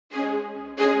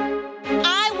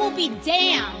be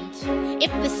damned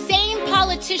if the same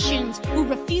politicians who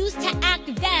refused to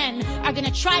act then are going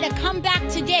to try to come back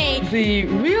today. The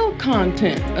real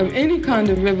content of any kind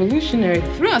of revolutionary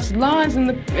thrust lies in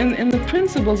the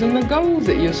principles and the goals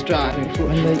that you're striving for.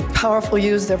 When the powerful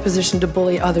use their position to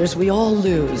bully others, we all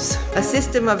lose. A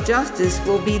system of justice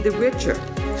will be the richer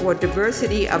for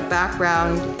diversity of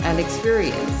background and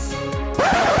experience.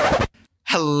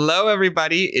 Hello,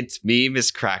 everybody. It's me,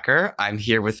 Miss Cracker. I'm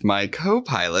here with my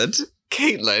co-pilot,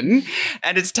 Caitlin,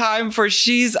 and it's time for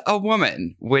She's a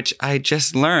Woman, which I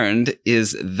just learned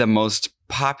is the most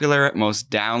popular, most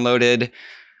downloaded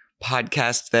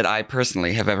podcast that I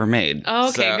personally have ever made.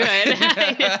 Okay, good.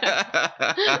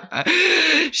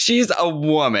 She's a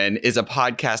Woman is a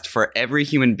podcast for every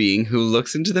human being who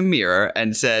looks into the mirror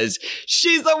and says,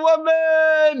 she's a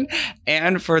woman!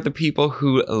 And for the people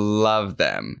who love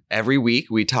them. Every week,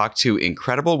 we talk to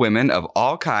incredible women of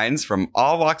all kinds from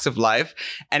all walks of life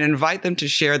and invite them to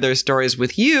share their stories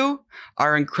with you,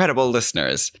 our incredible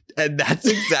listeners. And that's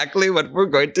exactly what we're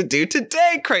going to do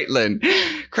today, Caitlin.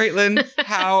 Caitlin,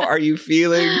 how are you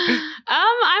feeling?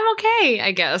 I'm okay,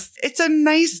 I guess. It's a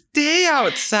nice day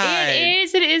outside.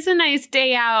 It is a nice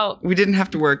day out. We didn't have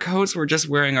to wear coats. We're just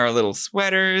wearing our little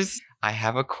sweaters. I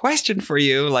have a question for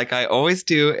you, like I always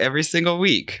do every single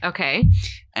week. Okay.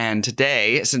 And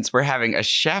today, since we're having a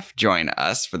chef join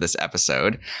us for this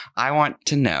episode, I want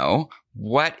to know,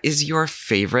 what is your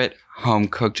favorite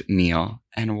home-cooked meal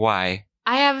and why?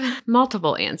 I have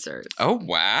multiple answers. Oh,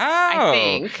 wow. I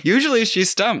think. Usually she's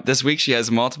stumped. This week she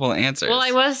has multiple answers. Well,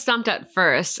 I was stumped at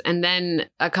first, and then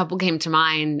a couple came to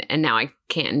mind, and now I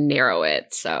can't narrow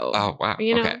it. So, oh, wow.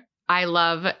 You know, okay. I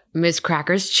love Miss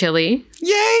Cracker's chili.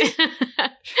 Yay!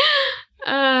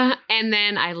 And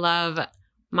then I love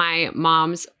my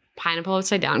mom's pineapple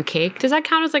upside down cake. Does that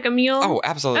count as like a meal? Oh,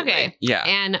 absolutely. Okay. Yeah.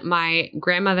 And my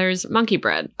grandmother's monkey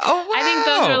bread. Oh, wow. I think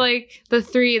those are like the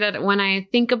three that when I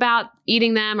think about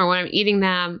eating them or when I'm eating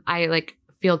them, I like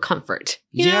feel comfort.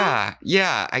 You know?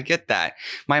 Yeah, I get that.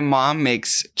 My mom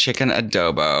makes chicken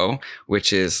adobo,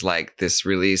 which is like this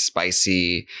really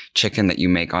spicy chicken that you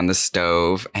make on the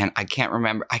stove. And I can't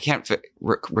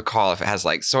recall if it has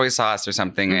like soy sauce or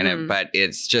something in it, but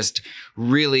it's just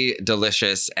really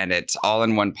delicious. And it's all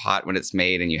in one pot when it's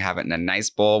made, and you have it in a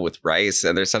nice bowl with rice.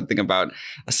 And there's something about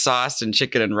a sauce and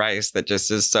chicken and rice that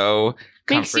just is so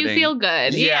comforting. Makes you feel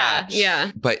good.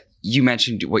 Yeah. But you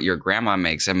mentioned what your grandma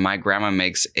makes, and my grandma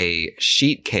makes a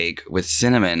sheet cake with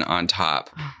cinnamon on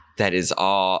top that is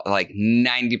all like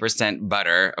 90%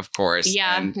 butter, of course.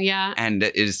 Yeah, And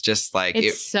it is just like...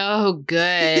 It's so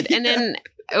good. And then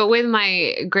with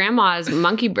my grandma's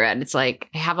monkey bread, it's like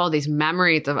I have all these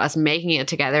memories of us making it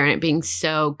together and it being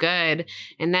so good.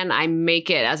 And then I make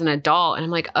it as an adult and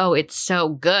I'm like, oh, it's so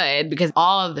good because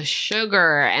all of the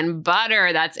sugar and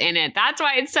butter that's in it. That's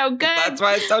why it's so good. That's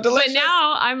why it's so delicious. But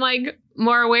now I'm like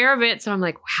more aware of it. So I'm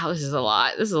like, wow, this is a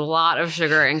lot. This is a lot of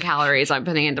sugar and calories I'm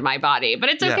putting into my body. But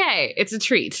it's okay. It's a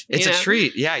treat. It's a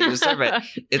treat. Yeah, you deserve it.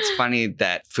 It's funny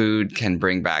that food can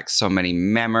bring back so many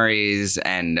memories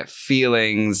and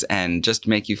feelings and just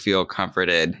make you feel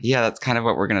comforted. Yeah, that's kind of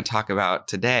what we're going to talk about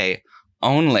today.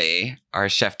 Only our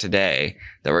chef today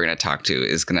that we're going to talk to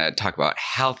is going to talk about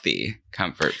healthy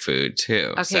comfort food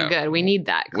too. Okay, good. We need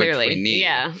that, clearly. Which we need.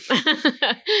 Yeah.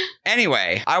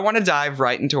 Anyway, I want to dive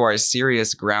right into our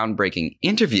serious, groundbreaking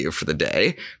interview for the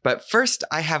day. But first,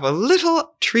 I have a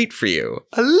little treat for you.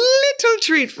 A little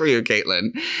treat for you,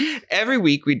 Caitlin. Every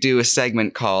week, we do a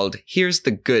segment called Here's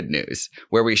the Good News,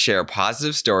 where we share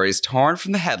positive stories torn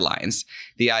from the headlines.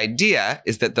 The idea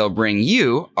is that they'll bring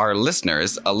you, our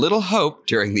listeners, a little hope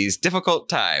during these difficult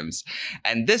times.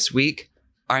 And this week,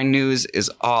 our news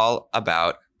is all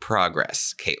about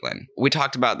progress, Caitlin. We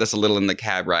talked about this a little in the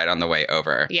cab ride on the way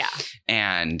over. Yeah.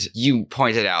 And you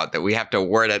pointed out that we have to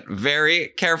word it very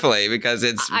carefully because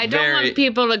I don't want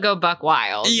people to go buck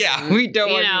wild. Yeah, we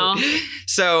don't want to.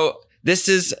 So this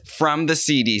is from the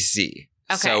CDC.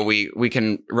 Okay. So we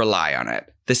can rely on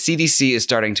it. The CDC is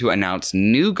starting to announce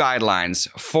new guidelines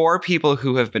for people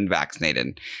who have been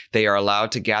vaccinated. They are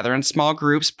allowed to gather in small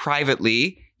groups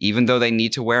privately, even though they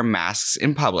need to wear masks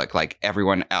in public like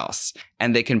everyone else.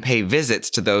 And they can pay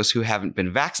visits to those who haven't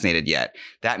been vaccinated yet.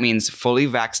 That means fully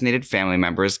vaccinated family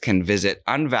members can visit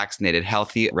unvaccinated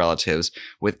healthy relatives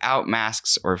without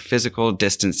masks or physical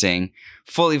distancing.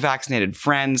 Fully vaccinated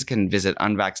friends can visit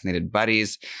unvaccinated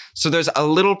buddies. So there's a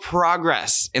little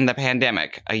progress in the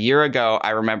pandemic. A year ago, I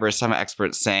remember some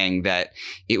experts saying that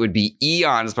it would be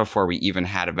eons before we even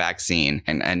had a vaccine.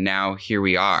 And now here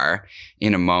we are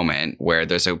in a moment where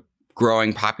there's a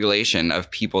growing population of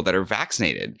people that are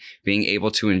vaccinated, being able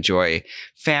to enjoy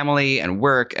family and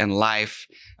work and life.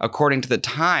 According to the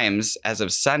Times, as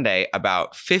of Sunday,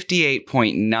 about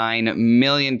 58.9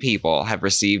 million people have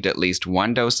received at least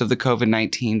one dose of the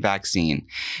COVID-19 vaccine,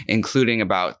 including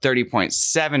about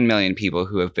 30.7 million people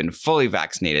who have been fully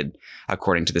vaccinated,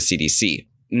 according to the CDC.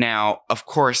 Now, of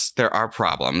course, there are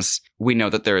problems. We know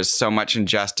that there is so much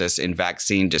injustice in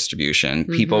vaccine distribution.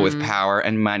 People with power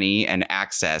and money and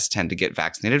access tend to get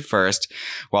vaccinated first,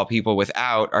 while people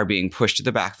without are being pushed to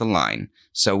the back of the line.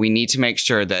 So we need to make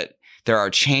sure that there are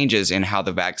changes in how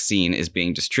the vaccine is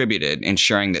being distributed,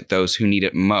 ensuring that those who need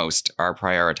it most are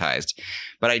prioritized.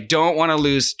 But I don't want to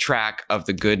lose track of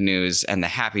the good news and the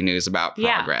happy news about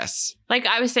progress. Like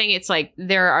I was saying, it's like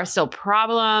there are still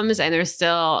problems and there's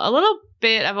still a little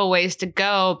bit of a ways to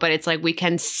go, but it's like we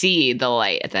can see the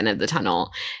light at the end of the tunnel.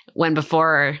 When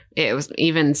before, it was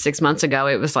even 6 months ago,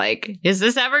 it was like, is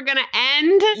this ever going to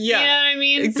end? Yeah, you know what I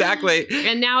mean? Exactly.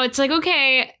 And now it's like,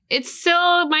 okay, it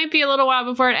still might be a little while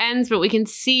before it ends, but we can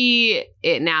see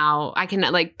it now. I can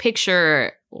like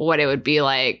picture what it would be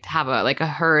like to have a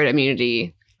herd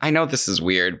immunity. I know this is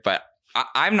weird, but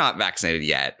I'm not vaccinated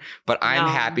yet, but I'm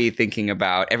happy thinking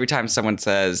about every time someone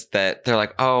says that they're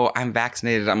like, oh, I'm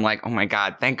vaccinated. I'm like, oh my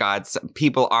God, thank God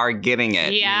people are getting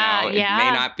it. Yeah, It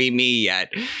may not be me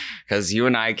yet because you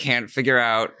and I can't figure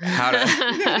out how to.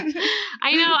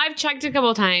 I know I've checked a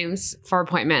couple times for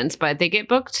appointments, but they get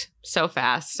booked so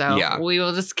fast. So we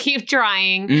will just keep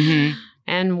trying.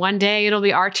 And one day it'll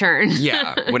be our turn.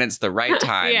 When it's the right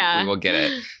time, we will get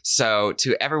it. So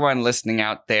to everyone listening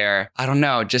out there, I don't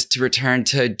know, just to return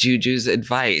to Juju's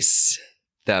advice,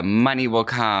 the money will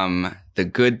come, the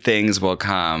good things will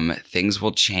come, things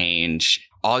will change.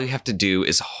 All you have to do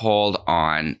is hold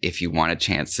on if you want a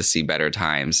chance to see better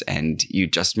times, and you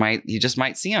just might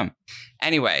see them.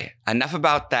 Anyway, enough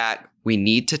about that. We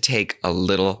need to take a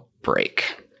little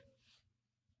break.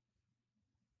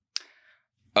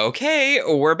 Okay,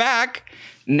 we're back.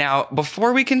 Now,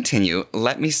 before we continue,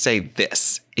 let me say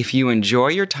this. If you enjoy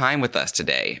your time with us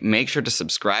today, make sure to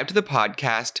subscribe to the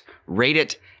podcast, rate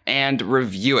it, and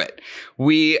review it.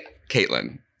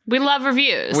 Caitlin. We love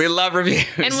reviews. We love reviews.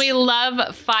 And we love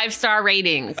 5-star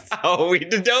ratings. Oh, we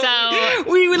would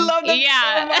love them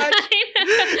so much.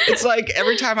 It's like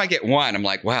every time I get one, I'm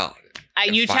like, well.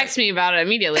 You text me about it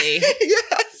immediately.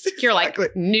 Yes. You're like,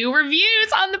 new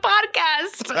reviews on the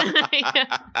podcast.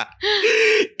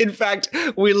 In fact,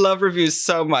 we love reviews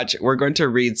so much. We're going to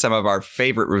read some of our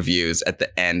favorite reviews at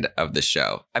the end of the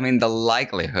show. I mean, the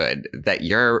likelihood that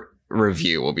your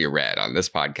review will be read on this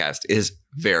podcast is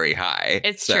very high.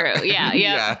 It's true.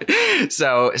 Yeah.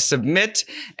 So submit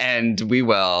and we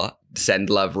will send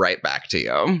love right back to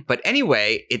you. But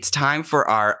anyway, it's time for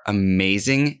our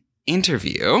amazing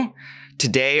interview.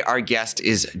 Today, our guest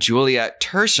is Julia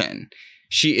Turshen.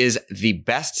 She is the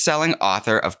best-selling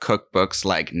author of cookbooks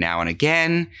like Now and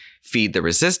Again, Feed the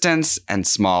Resistance, and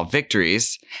Small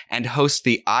Victories, and hosts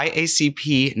the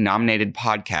IACP-nominated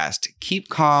podcast Keep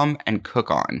Calm and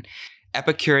Cook On.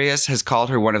 Epicurious has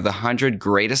called her one of the 100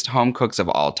 greatest home cooks of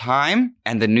all time,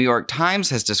 and the New York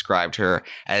Times has described her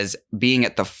as being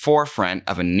at the forefront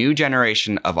of a new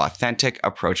generation of authentic,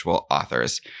 approachable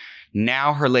authors.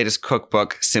 Now her latest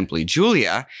cookbook, Simply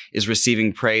Julia, is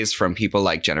receiving praise from people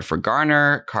like Jennifer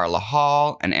Garner, Carla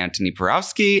Hall, and Antoni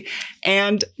Porowski,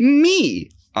 and me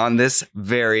on this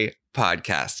very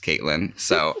podcast, Caitlin.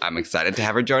 So I'm excited to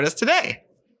have her join us today.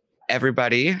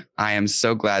 Everybody, I am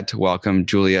so glad to welcome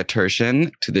Julia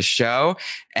Turshen to the show.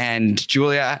 And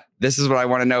Julia, this is what I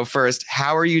want to know first.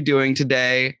 How are you doing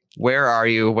today? Where are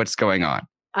you? What's going on?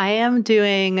 I am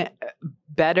doing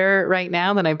better right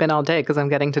now than I've been all day because I'm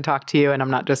getting to talk to you, and I'm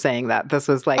not just saying that. This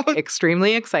is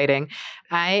extremely exciting.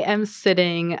 I am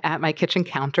sitting at my kitchen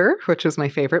counter, which is my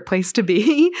favorite place to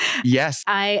be. Yes.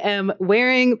 I am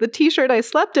wearing the t-shirt I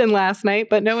slept in last night,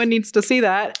 but no one needs to see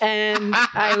that. And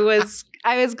I was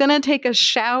going to take a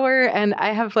shower, and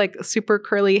I have super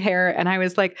curly hair, and I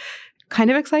was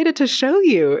kind of excited to show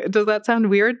you. Does that sound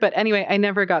weird? But anyway, I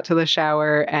never got to the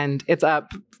shower, and it's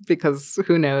up because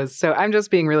who knows? So I'm just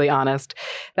being really honest.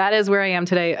 That is where I am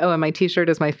today. Oh, and my t-shirt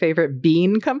is my favorite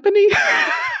bean company.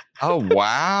 Oh,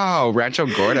 wow. Rancho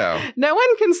Gordo. No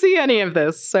one can see any of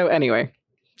this. So anyway,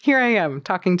 here I am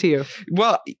talking to you.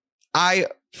 Well, I,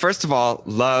 first of all,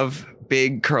 love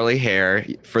big curly hair.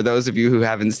 For those of you who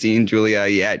haven't seen Julia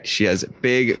yet, she has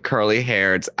big curly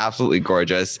hair. It's absolutely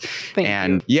gorgeous.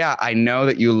 Thank you. Yeah, I know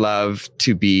that you love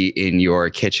to be in your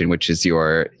kitchen, which is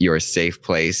your safe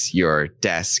place, your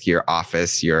desk, your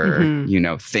office, your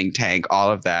think tank, all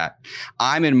of that.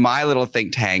 I'm in my little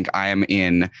think tank. I am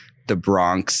in the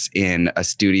Bronx in a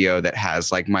studio that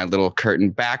has like my little curtain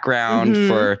background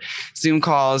for Zoom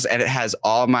calls, and it has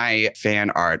all my fan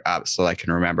art up so I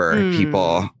can remember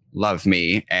people love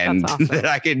me and awesome. that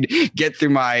I can get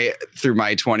through my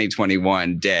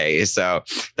 2021 day. So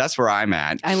that's where I'm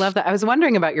at. I love that. I was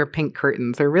wondering about your pink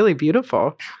curtains. They're really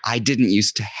beautiful. I didn't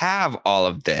used to have all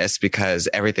of this because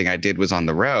everything I did was on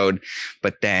the road.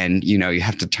 But then, you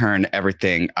have to turn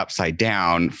everything upside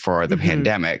down for the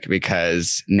pandemic,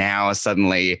 because now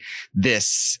suddenly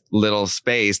this little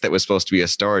space that was supposed to be a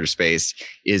storage space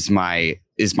is my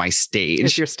stage.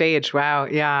 It's your stage. Wow.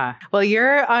 Yeah. Well,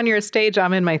 you're on your stage.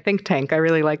 I'm in my think tank. I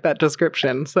really like that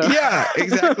description. So yeah,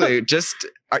 exactly. Just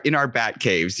in our bat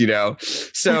caves,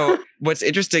 So what's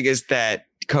interesting is that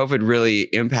COVID really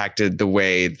impacted the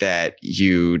way that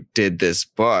you did this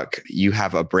book. You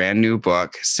have a brand new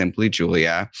book, Simply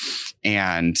Julia,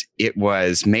 and it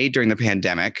was made during the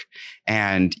pandemic,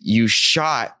 and you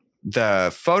shot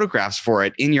the photographs for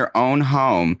it in your own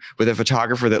home with a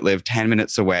photographer that lived 10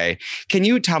 minutes away. Can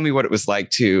you tell me what it was like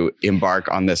to embark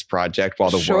on this project while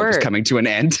the world was coming to an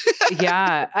end?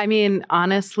 Yeah. I mean,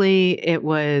 honestly, it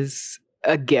was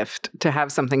a gift to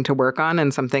have something to work on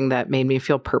and something that made me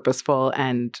feel purposeful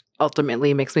and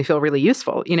ultimately makes me feel really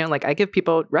useful. Like I give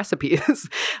people recipes.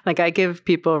 I give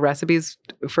people recipes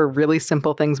for really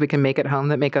simple things we can make at home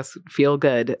that make us feel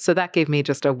good. So that gave me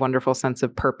just a wonderful sense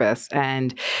of purpose.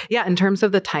 And yeah, in terms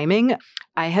of the timing,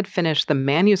 I had finished the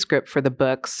manuscript for the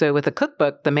book. So with a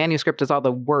cookbook, the manuscript is all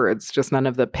the words, just none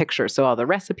of the pictures. So all the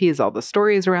recipes, all the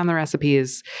stories around the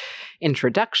recipes,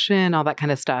 introduction, all that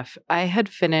kind of stuff. I had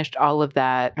finished all of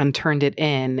that and turned it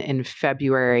in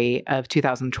February of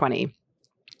 2020.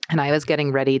 And I was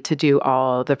getting ready to do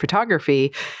all the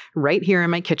photography right here in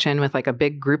my kitchen with like a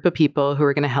big group of people who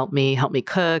are going to help me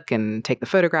cook and take the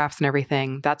photographs and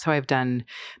everything. That's how I've done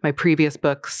my previous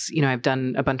books. I've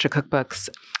done a bunch of cookbooks.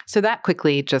 So that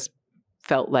quickly just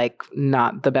felt like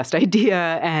not the best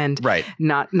idea and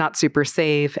not super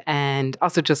safe, and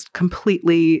also just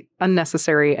completely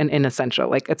unnecessary and inessential.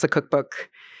 Like, it's a cookbook.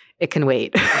 It can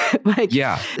wait.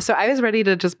 So I was ready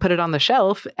to just put it on the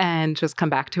shelf and just come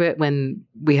back to it when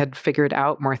we had figured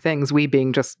out more things, we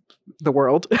being just the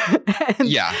world.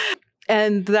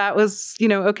 And that was,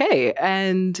 okay.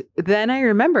 And then I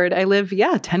remembered I live,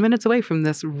 10 minutes away from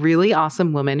this really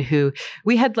awesome woman who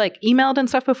we had like emailed and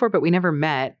stuff before, but we never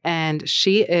met. And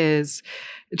she is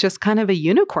just kind of a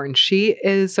unicorn. She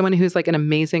is someone who's like an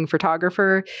amazing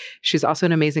photographer. She's also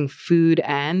an amazing food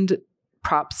and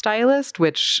prop stylist,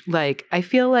 which like, I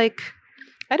feel like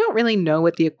I don't really know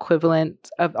what the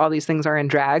equivalent of all these things are in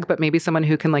drag, but maybe someone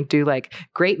who can like do like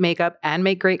great makeup and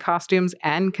make great costumes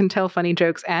and can tell funny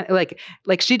jokes and like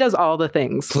she does all the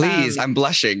things. Please, I'm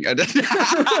blushing.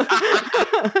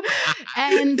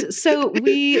 And so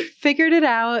we figured it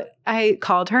out. I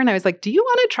called her and I was like, do you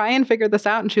want to try and figure this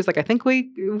out? And she was like, I think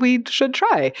we should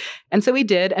try. And so we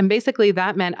did. And basically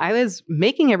that meant I was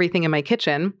making everything in my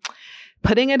kitchen,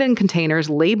 putting it in containers,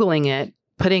 labeling it,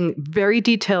 putting very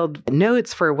detailed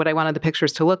notes for what I wanted the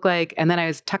pictures to look like. And then I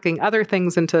was tucking other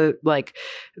things into like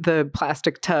the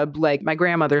plastic tub, like my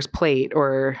grandmother's plate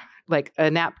or like a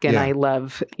napkin I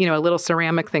love, a little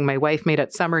ceramic thing my wife made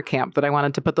at summer camp that I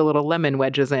wanted to put the little lemon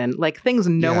wedges in, like things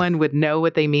no one would know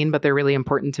what they mean, but they're really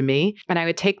important to me. And I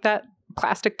would take that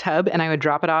plastic tub and I would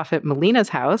drop it off at Melina's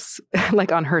house,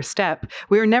 like on her step.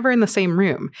 We were never in the same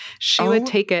room. She would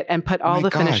take it and put all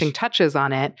the finishing touches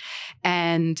on it.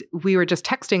 And we were just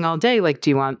texting all day, like, do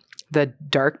you want the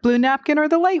dark blue napkin or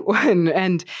the light one?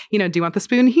 And, do you want the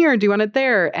spoon here? Do you want it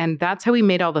there? And that's how we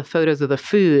made all the photos of the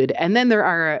food. And then there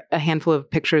are a handful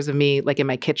of pictures of me like in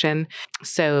my kitchen.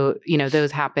 So,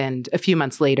 those happened a few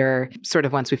months later, sort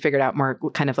of once we figured out more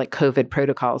kind of like COVID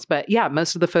protocols. But yeah,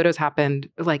 most of the photos happened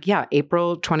like,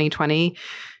 April 2020,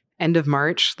 end of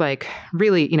March, like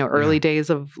really, early days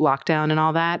of lockdown and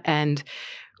all that. And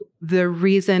the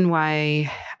reason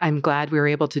why I'm glad we were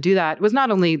able to do that was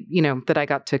not only, that I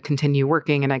got to continue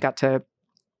working and I got to,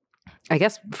 I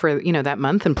guess for, that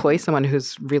month employ someone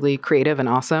who's really creative and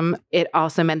awesome. It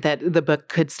also meant that the book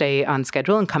could stay on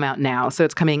schedule and come out now. So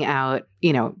it's coming out,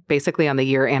 basically on the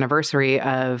year anniversary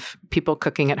of people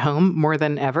cooking at home more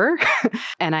than ever.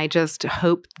 And I just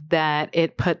hope that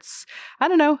it puts, I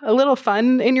don't know, a little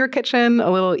fun in your kitchen, a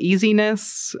little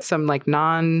easiness, some like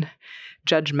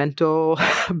judgmental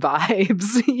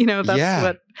vibes. That's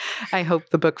what I hope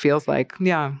the book feels like.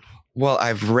 Yeah. Well,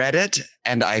 I've read it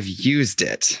and I've used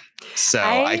it. So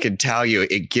I could tell you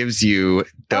it gives you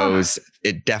those,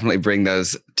 it definitely brings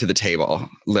those to the table,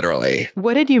 literally.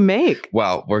 What did you make?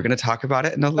 Well, we're going to talk about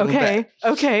it in a little bit.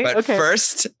 But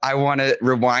first, I want to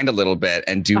rewind a little bit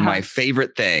and do my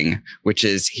favorite thing, which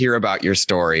is hear about your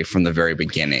story from the very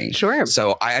beginning. Sure.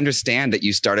 So I understand that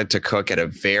you started to cook at a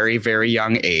very, very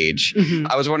young age.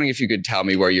 I was wondering if you could tell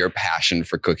me where your passion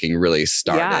for cooking really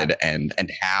started and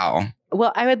how.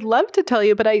 Well, I would love to tell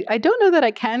you, but I don't know that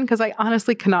I can because I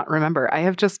honestly cannot remember. I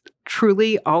have just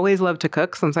truly always loved to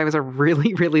cook since I was a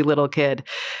really, really little kid.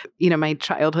 You know, my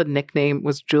childhood nickname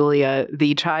was Julia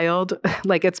the Child.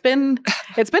 Like it's been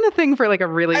a thing for like a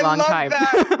really long time.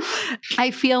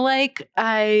 I feel like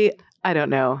I don't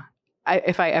know.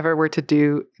 If I ever were to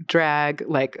do drag,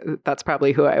 like that's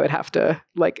probably who I would have to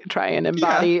like try and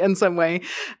embody in some way.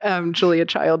 Julia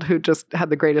Child, who just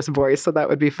had the greatest voice, so that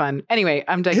would be fun. Anyway,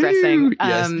 I'm digressing.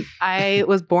 Yes. I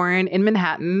was born in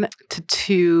Manhattan to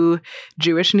two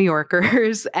Jewish New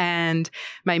Yorkers, and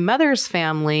my mother's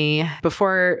family,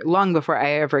 long before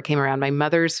I ever came around, my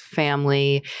mother's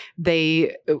family,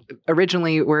 they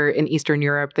originally were in Eastern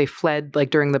Europe. They fled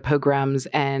like during the pogroms,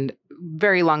 and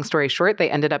very long story short, they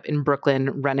ended up in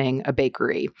Brooklyn running a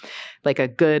bakery, like a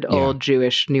good old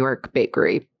Jewish New York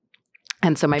bakery.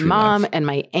 And so my mom and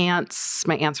my aunts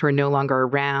were no longer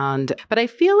around. But I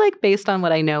feel like based on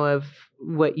what I know of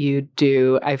what you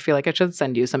do, I feel like I should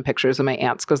send you some pictures of my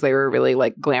aunts because they were really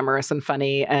like glamorous and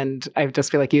funny. And I just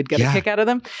feel like you'd get a kick out of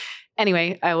them.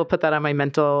 Anyway, I will put that on my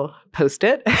mental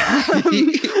Post-it.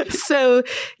 So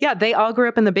yeah, they all grew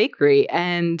up in the bakery,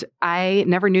 and I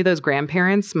never knew those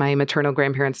grandparents. My maternal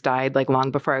grandparents died like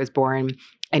long before I was born.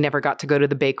 I never got to go to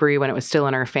the bakery when it was still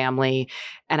in our family.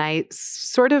 And I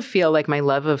sort of feel like my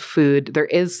love of food, there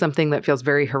is something that feels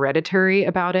very hereditary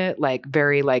about it, like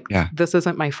very like, this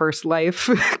isn't my first life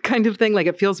kind of thing. Like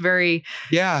it feels very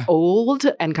old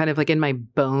and kind of like in my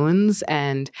bones.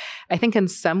 And I think in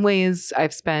some ways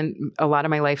I've spent a lot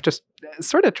of my life just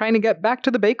sort of trying to get back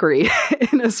to the bakery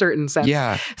in a certain sense.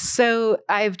 Yeah. So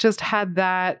I've just had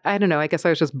that, I don't know, I guess I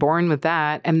was just born with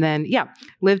that. And then,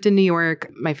 lived in New York.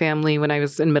 My family, when I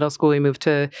was in middle school, we moved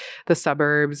to the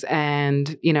suburbs,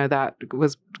 and, you know, that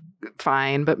was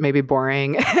fine, but maybe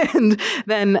boring. And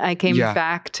then I came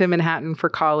back to Manhattan for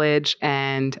college,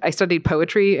 and I studied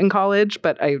poetry in college,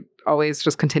 but I always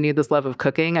just continued this love of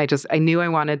cooking. I knew I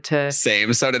wanted to.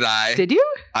 Same. So did I. Did you?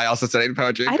 I also studied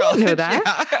poetry in college. I didn't know that.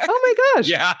 Yeah. Oh my gosh.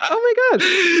 Yeah. Oh my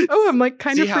gosh. Oh, I'm like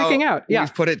kind of freaking out. Yeah.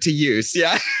 We've put it to use.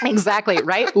 Yeah. Exactly.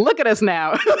 Right. Look at us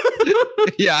now.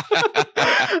 Yeah.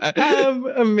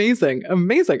 Amazing.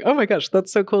 Amazing. Oh my gosh.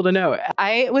 That's so cool to know.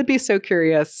 I would be so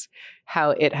curious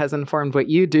how it has informed what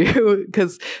you do.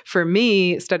 Because for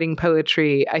me, studying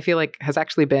poetry, I feel like has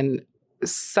actually been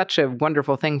such a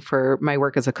wonderful thing for my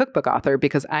work as a cookbook author,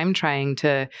 because I'm trying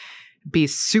to be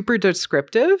super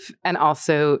descriptive and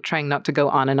also trying not to go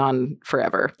on and on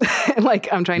forever.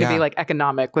 Like I'm trying to be like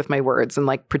economic with my words and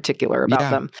like particular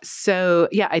about them. So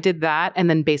I did that. And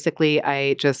then basically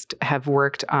I just have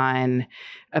worked on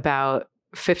about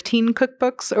 15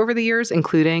 cookbooks over the years,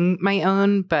 including my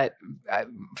own, but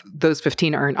those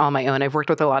 15 aren't all my own. I've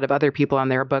worked with a lot of other people on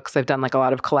their books. I've done like a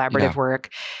lot of collaborative work,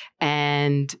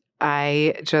 and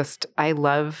I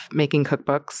love making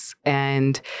cookbooks.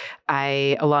 And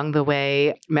I, along the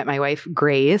way, met my wife,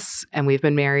 Grace, and we've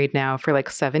been married now for like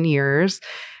 7 years.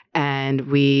 And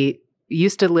I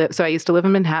used to live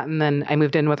in Manhattan, then I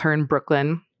moved in with her in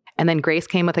Brooklyn. And then Grace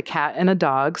came with a cat and a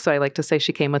dog. So I like to say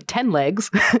she came with 10 legs.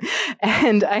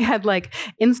 And I had like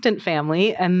instant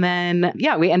family. And then,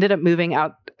 we ended up moving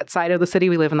outside of the city.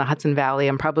 We live in the Hudson Valley.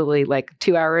 I'm probably like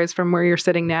 2 hours from where you're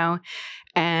sitting now.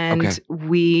 And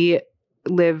we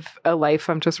live a life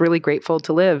I'm just really grateful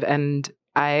to live. And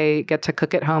I get to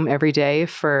cook at home every day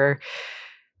for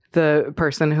the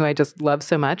person who I just love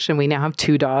so much. And we now have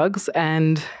 2 dogs.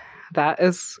 And that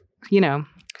is,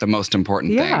 the most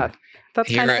important thing.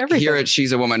 That's kind of everything. Here at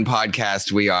She's a Woman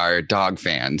podcast, we are dog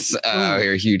fans.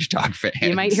 We're huge dog fans.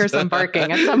 You might hear some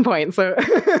barking at some point. So,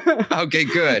 okay,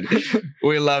 good.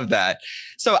 We love that.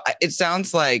 So it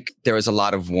sounds like there was a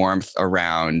lot of warmth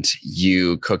around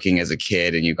you cooking as a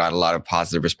kid, and you got a lot of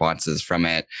positive responses from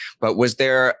it. But was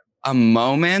there a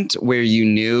moment where you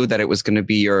knew that it was going to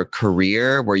be your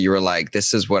career, where you were like,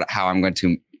 "This is how I'm going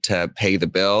to pay the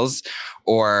bills,"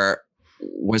 or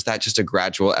was that just a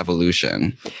gradual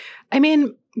evolution? I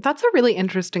mean, that's a really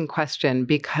interesting question,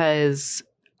 because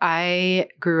I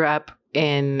grew up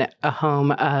in a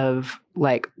home of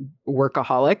like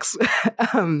workaholics.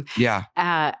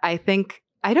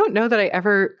 I don't know that I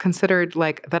ever considered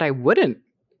like that I wouldn't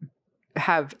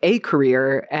have a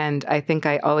career. And I think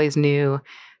I always knew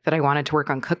that I wanted to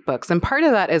work on cookbooks. And part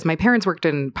of that is my parents worked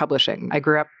in publishing. I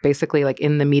grew up basically like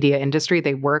in the media industry.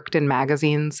 They worked in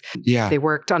magazines. Yeah. They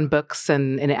worked on books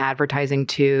and in advertising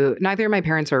too. Neither of my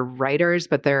parents are writers,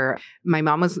 but my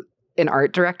mom was an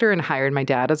art director and hired my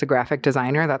dad as a graphic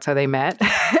designer. That's how they met.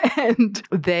 And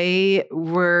they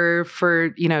were for,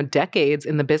 decades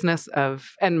in the business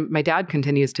of, and my dad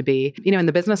continues to be, in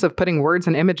the business of putting words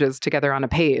and images together on a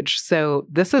page. So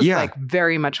this is like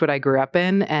very much what I grew up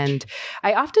in. And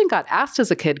I often got asked as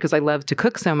a kid, because I loved to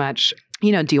cook so much, do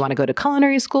you want to go to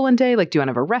culinary school one day? Like, do you want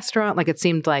to have a restaurant? Like, it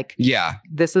seemed like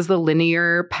this is the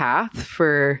linear path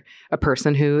for a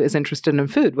person who is interested in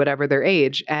food, whatever their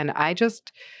age. And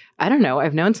I don't know.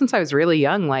 I've known since I was really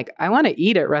young, like I want to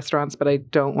eat at restaurants, but I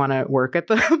don't want to work at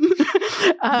them.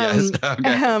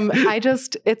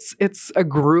 It's a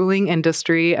grueling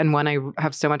industry and one I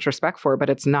have so much respect for,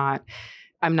 but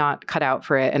I'm not cut out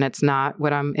for it. And it's not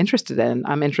what I'm interested in.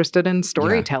 I'm interested in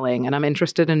storytelling and I'm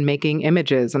interested in making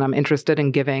images and I'm interested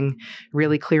in giving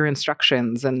really clear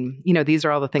instructions. And, these are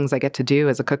all the things I get to do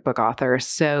as a cookbook author.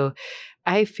 So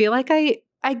I feel like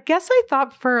I guess I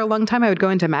thought for a long time I would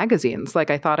go into magazines. Like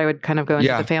I thought I would kind of go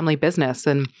into the family business.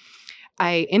 And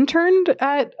I interned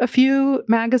at a few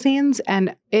magazines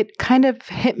and it kind of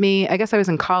hit me. I guess I was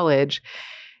in college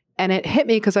and it hit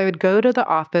me because I would go to the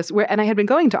office and I had been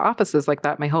going to offices like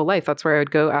that my whole life. That's where I would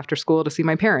go after school to see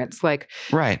my parents. Like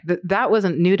that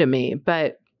wasn't new to me.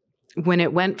 But when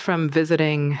it went from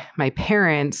visiting my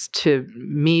parents to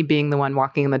me being the one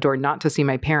walking in the door, not to see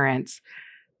my parents,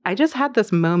 I just had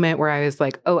this moment where I was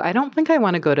like, oh, I don't think I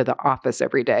want to go to the office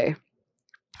every day.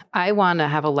 I want to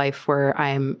have a life where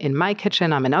I'm in my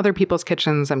kitchen, I'm in other people's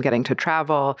kitchens, I'm getting to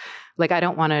travel. Like, I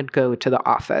don't want to go to the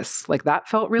office. Like, that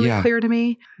felt really clear to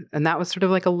me. And that was sort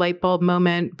of like a light bulb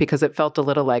moment because it felt a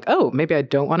little like, oh, maybe I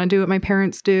don't want to do what my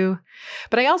parents do.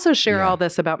 But I also share all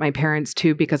this about my parents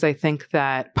too, because I think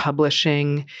that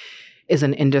publishing is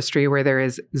an industry where there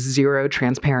is zero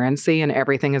transparency and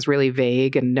everything is really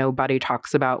vague and nobody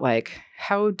talks about like,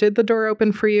 how did the door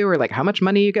open for you or like how much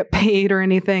money you get paid or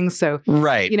anything. So,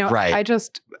 I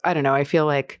don't know. I feel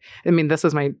like, this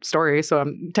is my story, so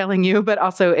I'm telling you, but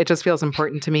also it just feels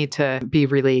important to me to be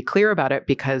really clear about it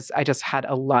because I just had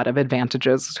a lot of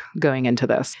advantages going into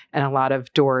this and a lot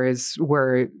of doors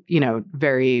were,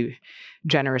 very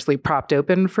generously propped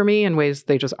open for me in ways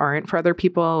they just aren't for other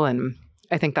people. And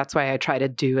I think that's why I try to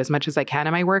do as much as I can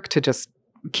in my work to just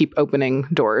keep opening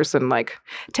doors and like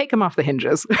take them off the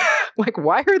hinges. Like,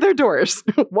 why are there doors?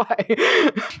 Why?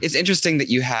 It's interesting that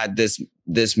you had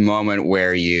this moment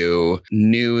where you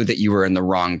knew that you were in the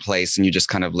wrong place and you just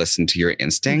kind of listened to your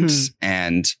instincts. Mm-hmm.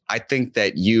 And I think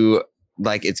that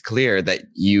it's clear that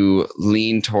you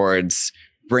lean towards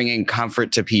bringing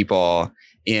comfort to people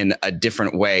in a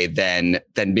different way than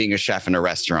being a chef in a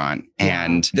restaurant. Yeah.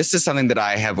 And this is something that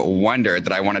I have wondered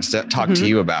that I wanted to talk to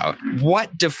you about.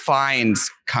 What defines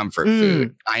comfort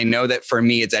food? I know that for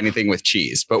me, it's anything with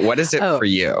cheese, but what is it for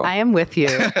you? I am with you.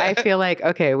 I feel like,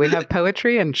 okay, we have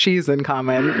poetry and cheese in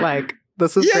common. Like,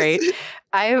 this is great.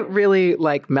 I really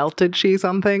like melted cheese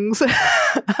on things.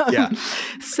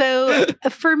 So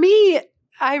for me,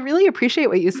 I really appreciate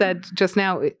what you said just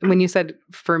now when you said,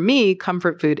 for me,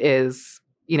 comfort food is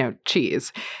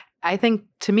cheese. I think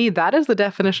to me, that is the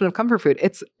definition of comfort food.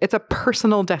 It's a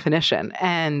personal definition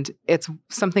and it's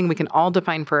something we can all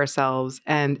define for ourselves.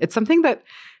 And it's something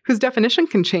whose definition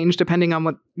can change depending on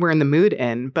what we're in the mood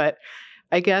in. But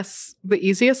I guess the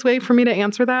easiest way for me to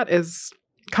answer that is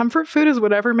comfort food is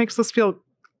whatever makes us feel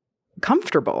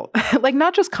comfortable, like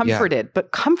not just comforted,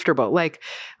 but comfortable, like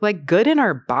good in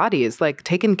our bodies, like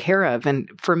taken care of. And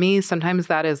for me, sometimes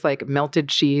that is like melted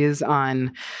cheese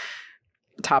on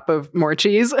top of more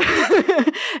cheese.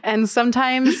 And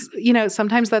sometimes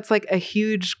that's like a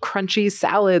huge crunchy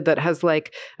salad that has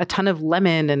like a ton of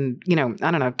lemon and, I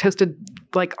don't know, toasted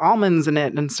like almonds in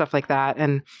it and stuff like that.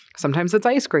 And sometimes it's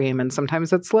ice cream and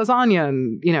sometimes it's lasagna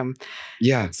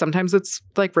and, sometimes it's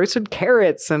like roasted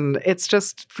carrots. And it's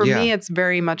just, for me, it's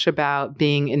very much about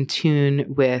being in tune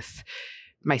with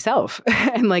myself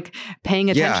and like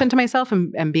paying attention to myself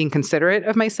and being considerate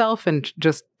of myself and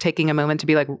just taking a moment to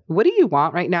be like, what do you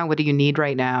want right now? What do you need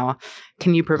right now?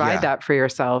 Can you provide that for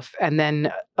yourself? And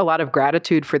then a lot of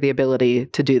gratitude for the ability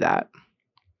to do that.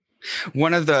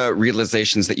 One of the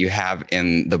realizations that you have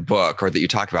in the book or that you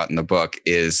talk about in the book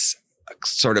is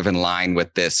sort of in line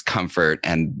with this comfort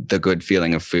and the good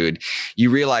feeling of food.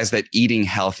 You realize that eating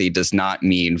healthy does not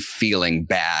mean feeling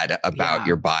bad about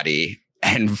your body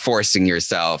and forcing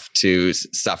yourself to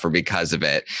suffer because of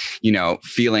it. You know,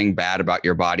 feeling bad about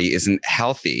your body isn't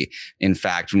healthy. In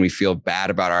fact, when we feel bad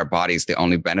about our bodies, the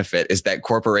only benefit is that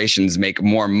corporations make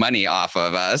more money off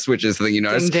of us, which is the, you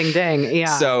notice. Ding, ding, ding.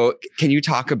 Yeah. So can you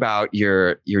talk about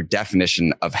your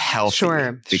definition of healthy?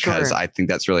 Sure. Because I think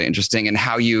that's really interesting, and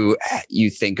how you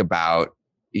think about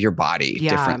your body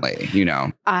differently, you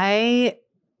know? I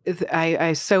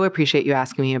so appreciate you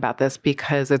asking me about this,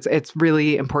 because it's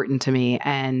really important to me.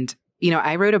 And, you know,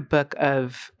 I wrote a book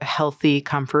of healthy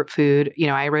comfort food. You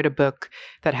know, I wrote a book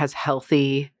that has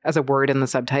healthy as a word in the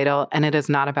subtitle, and it is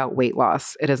not about weight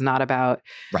loss. It is not about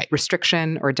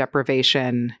restriction or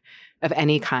deprivation of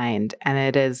any kind. And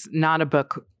it is not a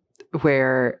book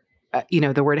where, you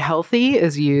know, the word healthy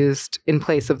is used in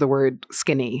place of the word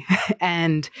skinny.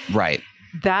 And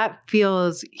that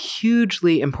feels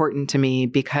hugely important to me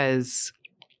because,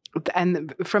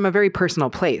 and from a very personal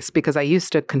place, because I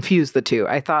used to confuse the two.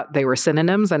 I thought they were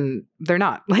synonyms, and they're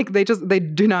not. Like, they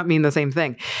do not mean the same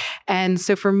thing. And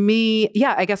so for me,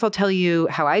 I guess I'll tell you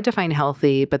how I define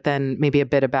healthy, but then maybe a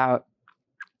bit about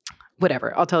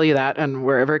whatever. I'll tell you that, and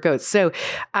wherever it goes. So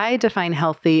I define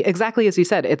healthy exactly as you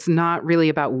said. It's not really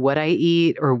about what I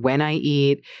eat or when I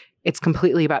eat. It's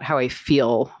completely about how I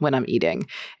feel when I'm eating.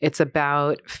 It's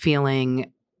about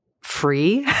feeling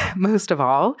free, most of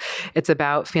all. It's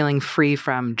about feeling free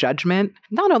from judgment,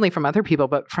 not only from other people,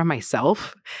 but from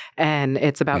myself. And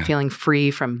it's about feeling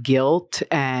free from guilt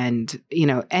and, you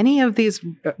know, any of these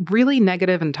really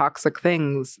negative and toxic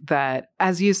things that,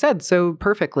 as you said so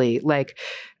perfectly, like,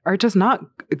 are just not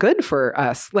good for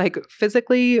us, like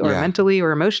physically or mentally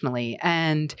or emotionally.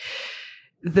 And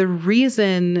the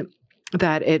reason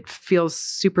that it feels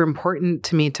super important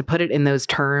to me to put it in those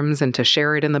terms and to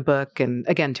share it in the book. And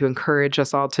again, to encourage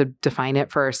us all to define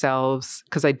it for ourselves,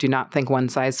 because I do not think one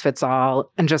size fits all.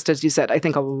 And just as you said, I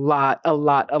think a lot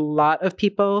of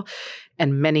people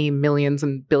and many millions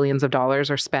and billions of dollars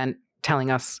are spent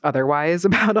telling us otherwise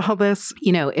about all this.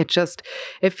 You know, it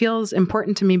feels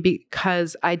important to me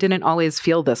because I didn't always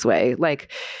feel this way. Like,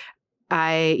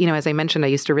 you know, as I mentioned, I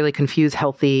used to really confuse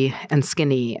healthy and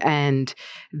skinny. And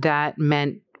that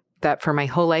meant that for my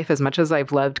whole life, as much as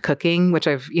I've loved cooking, which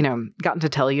I've, you know, gotten to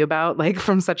tell you about, like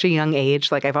from such a young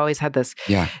age, like I've always had this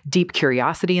deep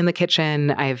curiosity in the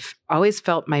kitchen. I've always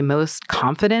felt my most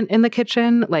confident in the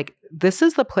kitchen. Like, this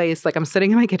is the place, like I'm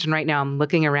sitting in my kitchen right now, I'm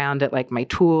looking around at like my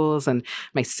tools and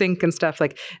my sink and stuff.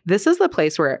 Like, this is the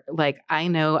place where like, I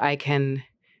know I can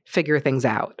figure things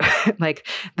out. Like,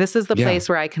 this is the place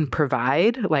where I can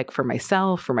provide, like, for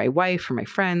myself, for my wife, for my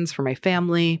friends, for my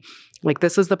family. Like,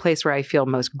 this is the place where I feel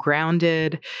most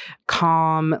grounded,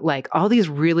 calm, like all these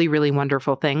really, really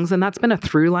wonderful things. And that's been a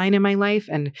through line in my life.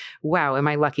 And wow, am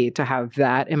I lucky to have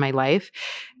that in my life.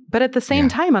 But at the same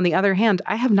time, on the other hand,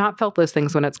 I have not felt those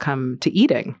things when it's come to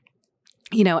eating.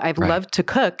 You know, I've loved to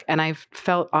cook, and I've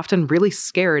felt often really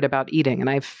scared about eating, and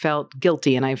I've felt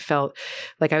guilty, and I felt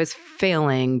like I was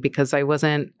failing because I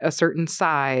wasn't a certain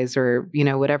size, or, you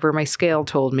know, whatever my scale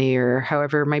told me, or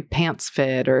however my pants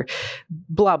fit, or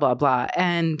blah, blah, blah.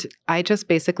 And I just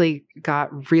basically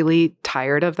got really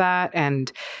tired of that.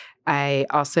 And I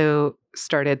also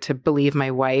started to believe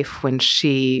my wife when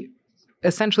she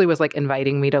essentially was like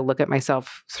inviting me to look at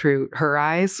myself through her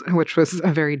eyes, which was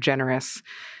a very generous,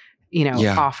 you know,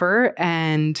 offer.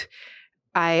 And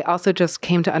I also just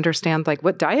came to understand like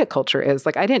what diet culture is.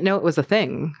 Like, I didn't know it was a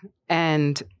thing.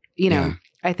 And, you know,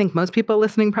 I think most people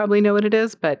listening probably know what it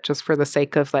is, but just for the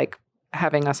sake of like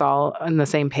having us all on the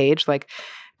same page, like,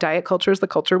 diet culture is the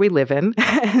culture we live in.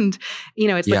 And, you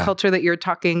know, it's the culture that you're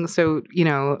talking so, you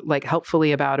know, like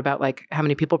helpfully about like how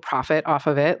many people profit off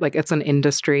of it. Like, it's an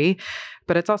industry,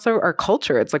 but it's also our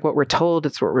culture. It's like what we're told.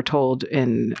 It's what we're told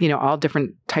in, you know, all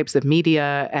different types of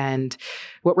media, and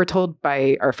what we're told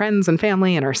by our friends and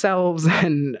family and ourselves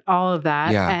and all of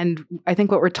that. And I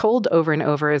think what we're told over and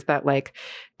over is that like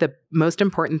the most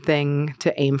important thing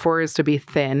to aim for is to be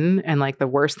thin, and like the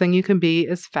worst thing you can be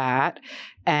is fat.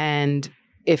 And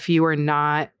if you are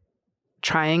not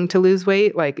trying to lose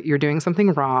weight, like, you're doing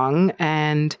something wrong,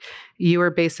 and you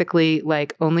are basically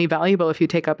like only valuable if you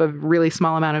take up a really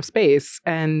small amount of space.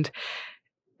 And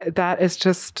that is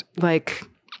just like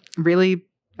really,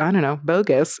 I don't know,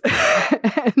 bogus.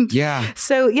 And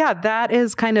so, that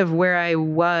is kind of where I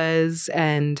was.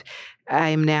 And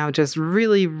I'm now just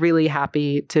really, really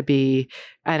happy to be,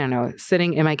 I don't know,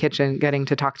 sitting in my kitchen, getting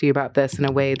to talk to you about this in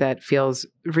a way that feels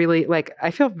really like, I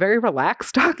feel very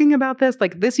relaxed talking about this.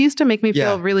 Like, this used to make me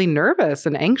feel really nervous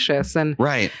and anxious. And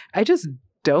I just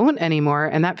don't anymore.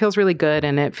 And that feels really good.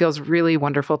 And it feels really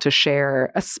wonderful to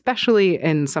share, especially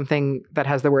in something that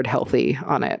has the word healthy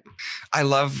on it. I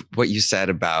love what you said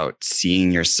about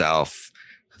seeing yourself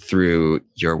through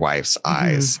your wife's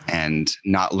eyes and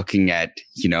not looking at,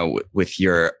 with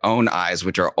your own eyes,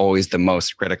 which are always the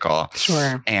most critical.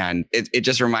 Sure. And it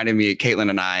just reminded me, Caitlin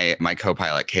and I, my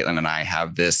co-pilot, Caitlin and I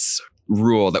have this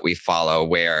rule that we follow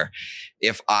where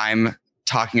if I'm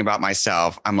talking about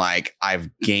myself, I'm like, I've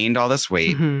gained all this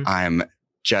weight. I'm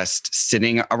just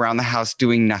sitting around the house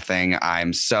doing nothing.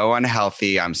 I'm so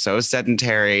unhealthy. I'm so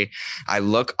sedentary. I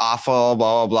look awful,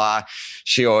 blah, blah, blah.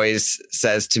 She always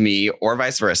says to me, or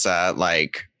vice versa,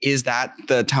 like, is that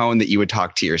the tone that you would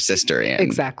talk to your sister in?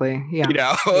 Exactly.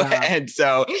 Yeah.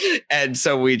 And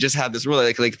so we just have this rule,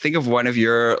 like think of one of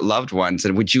your loved ones,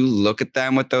 and would you look at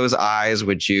them with those eyes?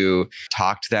 Would you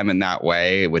talk to them in that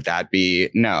way? Would that be,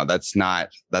 no, that's not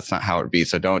how it would be.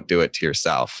 So don't do it to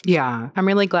yourself. Yeah. I'm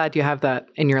really glad you have that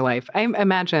in your life. I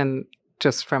imagine,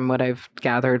 just from what I've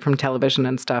gathered from television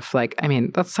and stuff,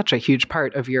 that's such a huge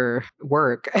part of your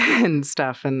work and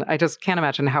stuff. And I just can't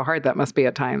imagine how hard that must be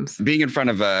at times. Being in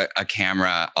front of a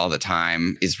camera all the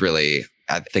time is really,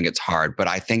 I think it's hard, but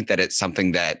I think that it's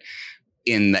something that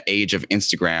in the age of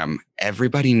Instagram,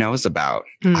 everybody knows about,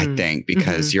 I think,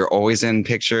 because you're always in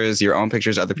pictures, your own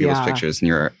pictures, other people's pictures, and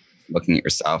you're looking at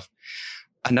yourself.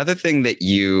 Another thing that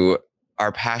you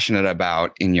are passionate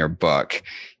about in your book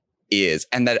is,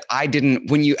 and that I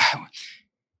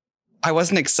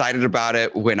wasn't excited about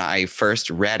it when I first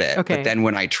read it, but then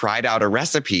when I tried out a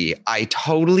recipe, I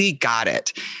totally got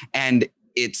it. And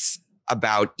it's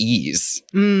about ease.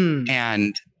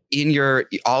 And in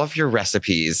all of your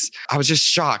recipes, I was just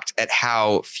shocked at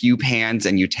how few pans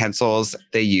and utensils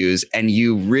they use. And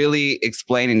you really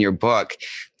explain in your book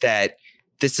that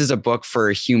this is a book for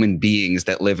human beings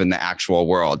that live in the actual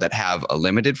world, that have a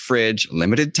limited fridge,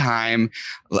 limited time,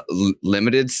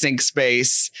 limited sink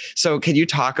space. So can you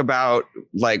talk about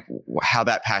how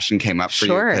that passion came up for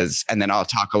you? And then I'll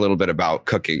talk a little bit about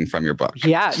cooking from your book.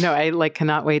 Yeah, no, I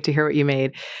cannot wait to hear what you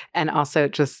made. And also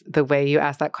just the way you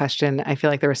asked that question, I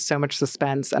feel like there was so much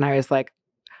suspense, and I was like,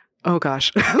 oh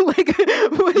gosh, what's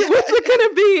it going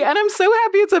to be? And I'm so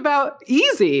happy it's about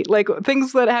easy,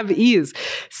 things that have ease.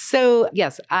 So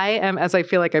yes, I am, as I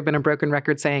feel like I've been a broken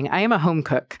record saying, I am a home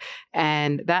cook.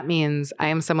 And that means I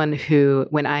am someone who,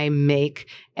 when I make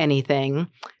anything,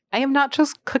 I am not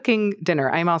just cooking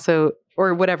dinner. I'm also,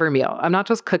 or whatever meal. I'm not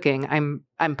just cooking.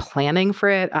 I'm planning for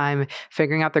it. I'm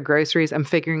figuring out the groceries. I'm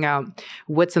figuring out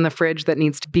what's in the fridge that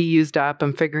needs to be used up.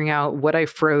 I'm figuring out what I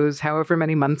froze however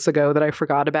many months ago that I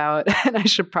forgot about and I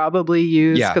should probably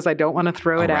use because I don't want to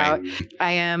throw it out.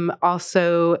 I am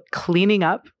also cleaning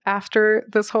up after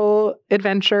this whole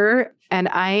adventure. And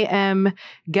I am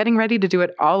getting ready to do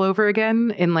it all over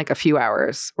again in a few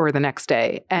hours or the next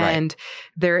day. And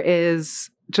there is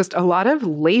just a lot of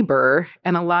labor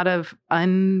and a lot of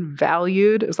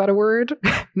unvalued, is that a word?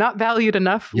 Not valued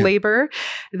enough labor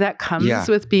that comes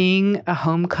with being a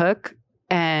home cook.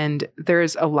 And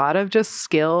there's a lot of just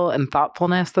skill and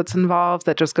thoughtfulness that's involved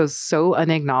that just goes so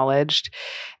unacknowledged.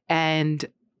 And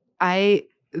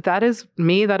that is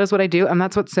me, that is what I do. And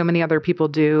that's what so many other people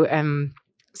do. And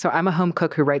so I'm a home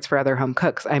cook who writes for other home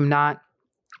cooks. I'm not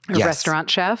a restaurant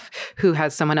chef who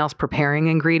has someone else preparing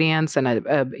ingredients and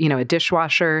a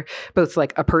dishwasher, both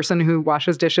a person who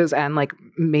washes dishes and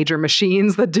major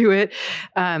machines that do it.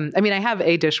 I have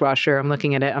a dishwasher. I'm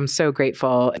looking at it. I'm so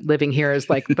grateful. Living here is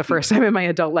the first time in my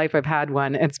adult life I've had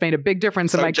one. It's made a big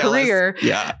difference in my career.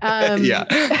 Yeah.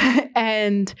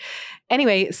 And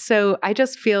anyway, so I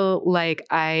just feel like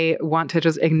I want to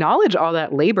just acknowledge all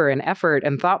that labor and effort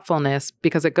and thoughtfulness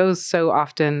because it goes so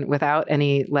often without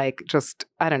any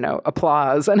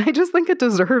applause. And I just think it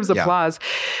deserves applause.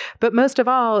 But most of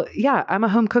all, I'm a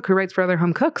home cook who writes for other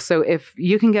home cooks. So if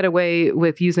you can get away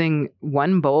with using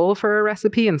one bowl for a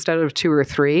recipe instead of 2 or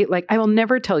 3, I will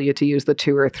never tell you to use the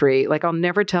 2 or 3. I'll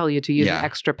never tell you to use an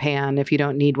extra pan if you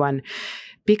don't need one.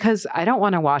 Because I don't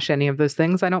want to wash any of those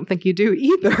things. I don't think you do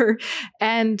either.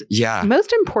 And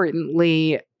most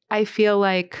importantly, I feel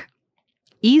like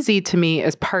easy to me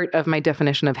is part of my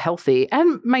definition of healthy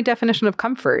and my definition of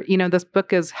comfort. This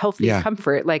book is healthy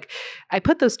comfort. I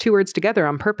put those 2 words together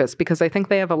on purpose because I think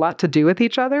they have a lot to do with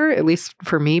each other, at least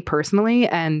for me personally.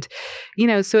 And,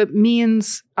 so it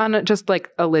means on just a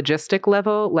logistic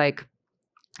level,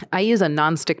 I use a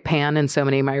nonstick pan in so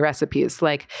many of my recipes.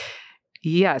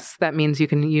 Yes, that means you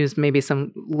can use maybe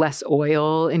some less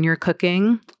oil in your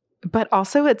cooking. but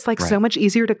also it's like so much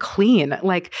easier to clean.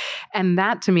 Like, and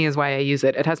that to me is why I use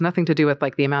it. It has nothing to do with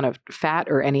like the amount of fat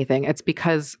or anything. It's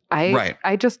because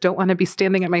I just don't want to be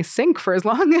standing at my sink for as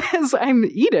long as I'm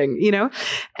eating, you know?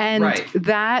 And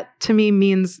that to me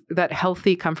means that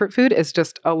healthy comfort food is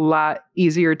just a lot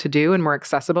easier to do and more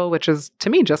accessible, which is to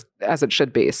me just as it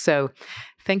should be. So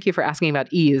thank you for asking about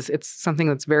ease. It's something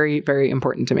that's very, very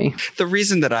important to me. The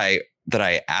reason that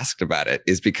I asked about it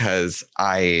is because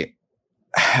I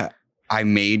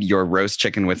made your roast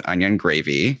chicken with onion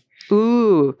gravy.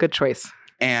 Ooh, good choice.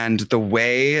 And the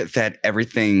way that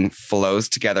everything flows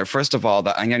together, first of all,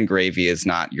 the onion gravy is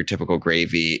not your typical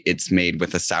gravy. It's made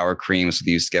with a sour cream, so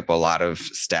you skip a lot of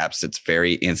steps. It's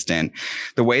very instant.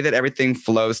 The way that everything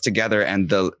flows together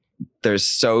and there's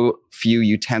so few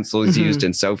utensils used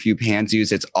and so few pans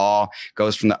used. It's all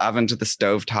goes from the oven to the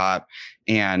stovetop.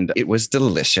 And it was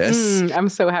delicious. I'm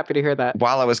so happy to hear that.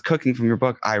 While I was cooking from your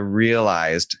book, I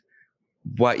realized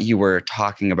what you were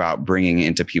talking about bringing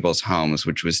into people's homes,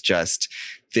 which was just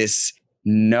this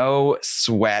no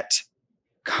sweat,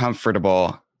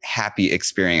 comfortable, happy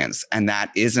experience. And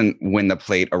that isn't when the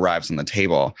plate arrives on the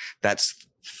table. That's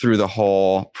through the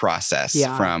whole process,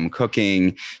 from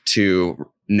cooking to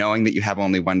knowing that you have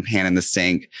only one pan in the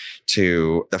sink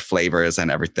to the flavors and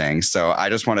everything. So I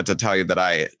just wanted to tell you that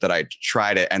I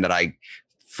tried it and that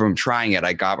from trying it,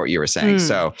 I got what you were saying.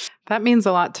 So that means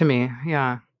a lot to me.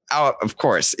 Yeah. Oh, of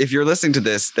course. If you're listening to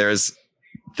this,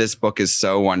 this book is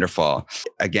so wonderful.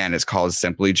 Again, it's called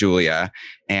Simply Julia,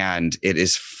 and it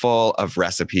is full of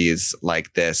recipes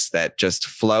like this that just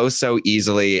flow so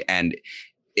easily, and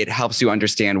it helps you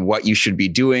understand what you should be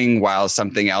doing while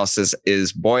something else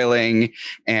is boiling.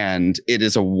 And it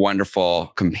is a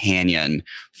wonderful companion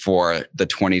for the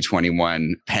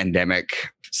 2021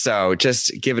 pandemic. So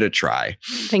just give it a try.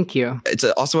 Thank you. It's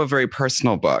also a very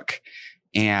personal book.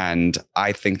 And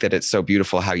I think that it's so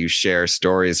beautiful how you share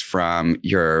stories from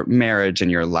your marriage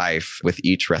and your life with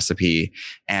each recipe.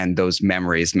 And those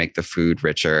memories make the food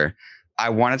richer. I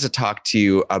wanted to talk to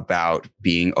you about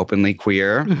being openly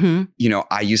queer. You know,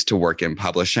 I used to work in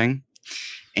publishing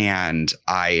and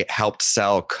I helped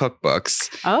sell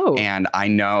cookbooks. Oh. And I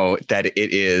know that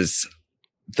it is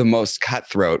the most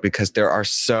cutthroat because there are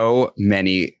so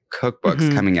many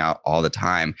cookbooks coming out all the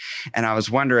time. And I was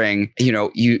wondering, you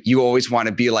know, you always want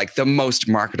to be like the most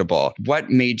marketable. What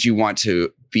made you want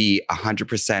to be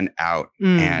 100% out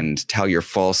and tell your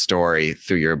full story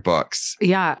through your books?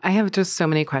 Yeah, I have just so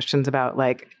many questions about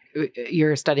like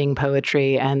you're studying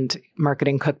poetry and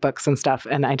marketing cookbooks and stuff.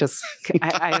 And I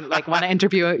like want to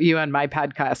interview you on my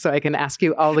podcast so I can ask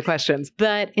you all the questions.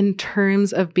 But in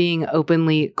terms of being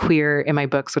openly queer in my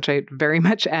books, which I very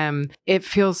much am, it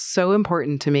feels so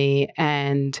important to me.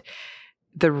 And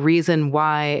the reason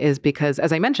why is because,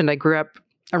 as I mentioned, I grew up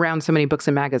around so many books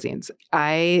and magazines.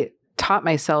 I taught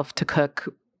myself to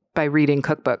cook by reading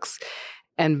cookbooks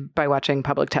and by watching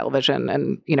public television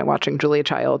and, you know, watching Julia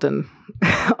Child and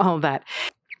all of that.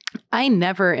 I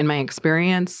never, in my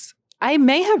experience, I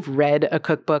may have read a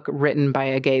cookbook written by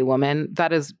a gay woman.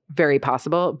 That is very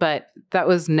possible, but that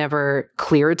was never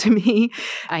clear to me.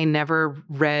 I never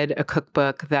read a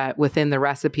cookbook that within the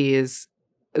recipes,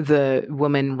 the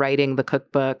woman writing the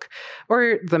cookbook,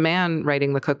 or the man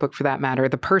writing the cookbook for that matter,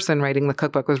 the person writing the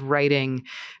cookbook was writing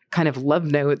kind of love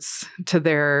notes to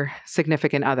their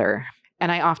significant other.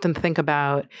 And I often think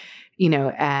about, you know,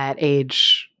 at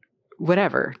age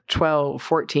whatever, 12,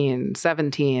 14,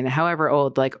 17, however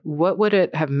old, like what would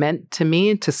it have meant to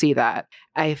me to see that?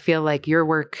 I feel like your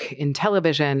work in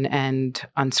television and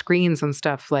on screens and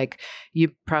stuff, like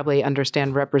you probably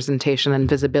understand representation and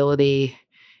visibility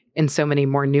in so many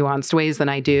more nuanced ways than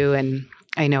I do. And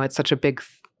I know it's such a big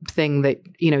thing that,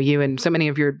 you know, you and so many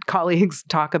of your colleagues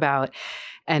talk about,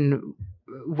 and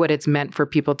what it's meant for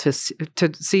people to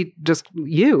see just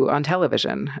you on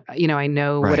television. You know, I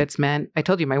know what it's meant. I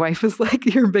told you my wife is like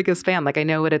your biggest fan. Like I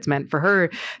know what it's meant for her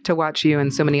to watch you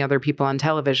and so many other people on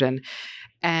television.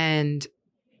 And,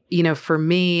 you know, for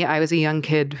me, I was a young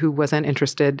kid who wasn't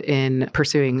interested in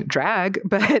pursuing drag,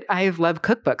 but I've loved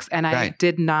cookbooks. And I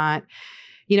did not,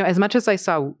 you know, as much as I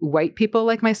saw white people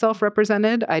like myself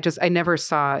represented, I never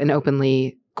saw an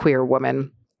openly queer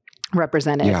woman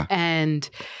represented. Yeah. And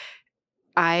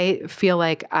I feel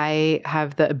like I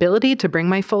have the ability to bring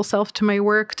my full self to my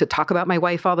work, to talk about my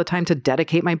wife all the time, to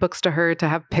dedicate my books to her, to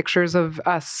have pictures of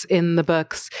us in the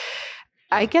books.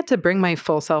 I get to bring my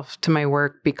full self to my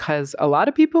work because a lot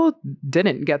of people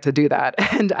didn't get to do that.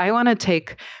 And I want to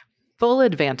take full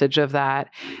advantage of that,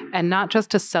 and not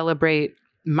just to celebrate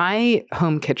my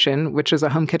home kitchen, which is a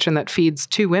home kitchen that feeds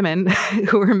two women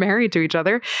who are married to each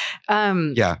other.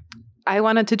 I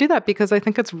wanted to do that because I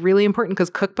think it's really important because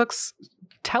cookbooks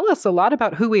tell us a lot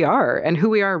about who we are and who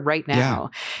we are right now.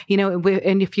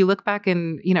 And if you look back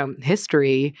in,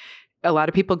 history, a lot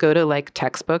of people go to like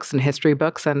textbooks and history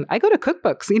books, and I go to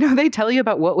cookbooks. They tell you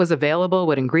about what was available,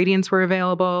 what ingredients were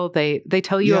available. They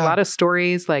tell you a lot of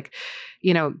stories. Like,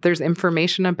 there's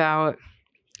information about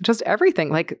just everything.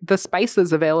 Like the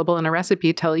spices available in a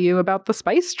recipe tell you about the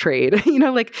spice trade.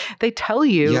 Like they tell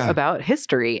you about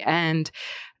history. And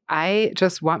I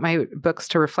just want my books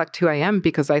to reflect who I am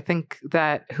because I think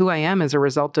that who I am is a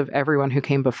result of everyone who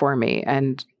came before me.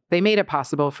 And they made it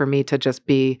possible for me to just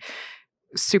be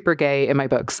super gay in my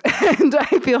books. And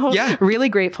I feel really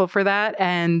grateful for that.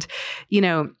 And,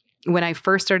 when I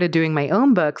first started doing my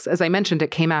own books, as I mentioned,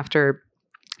 it came after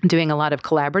doing a lot of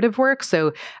collaborative work.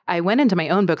 So I went into my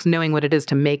own books knowing what it is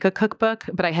to make a cookbook,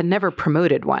 but I had never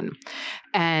promoted one.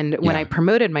 And when I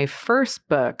promoted my first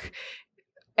book,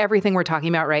 everything we're talking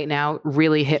about right now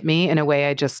really hit me in a way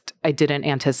I didn't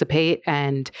anticipate.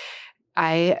 And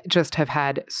I just have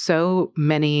had so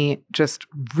many just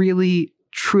really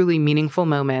truly meaningful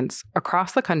moments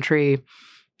across the country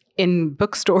in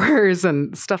bookstores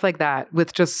and stuff like that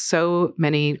with just so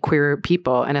many queer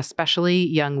people and especially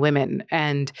young women.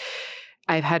 And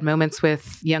I've had moments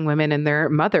with young women and their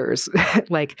mothers,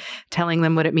 like telling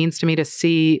them what it means to me to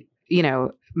see,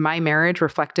 my marriage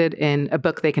reflected in a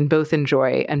book they can both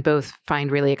enjoy and both find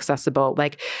really accessible.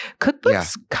 Like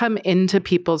cookbooks come into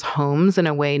people's homes in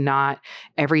a way not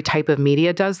every type of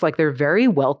media does. Like they're very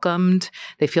welcomed.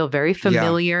 They feel very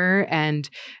familiar. And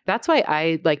that's why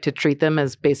I like to treat them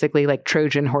as basically like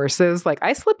Trojan horses. Like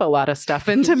I slip a lot of stuff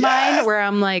into mine where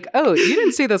I'm like, oh, you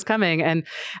didn't see this coming. And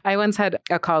I once had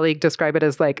a colleague describe it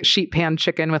as like sheet pan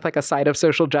chicken with like a side of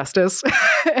social justice.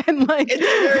 And like, it's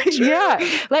very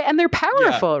true. Like, and they're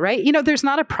powerful. Right? There's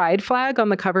not a pride flag on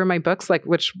the cover of my books, like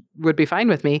which would be fine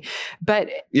with me. But,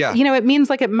 it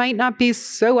means like it might not be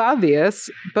so obvious,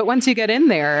 but once you get in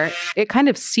there, it kind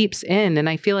of seeps in. And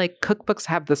I feel like cookbooks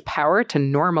have this power to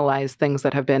normalize things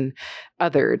that have been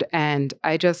othered. And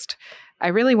I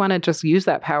really want to just use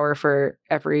that power for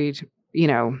every,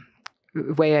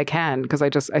 way I can, because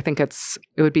I think it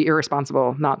would be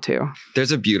irresponsible not to.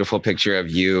 There's a beautiful picture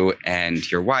of you and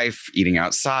your wife eating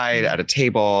outside at a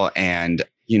table. And,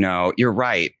 you're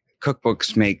right.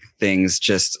 Cookbooks make things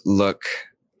just look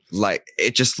like,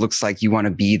 it just looks like you want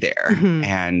to be there. Mm-hmm.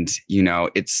 And,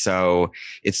 it's so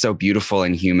beautiful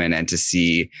and human. And to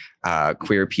see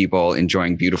queer people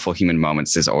enjoying beautiful human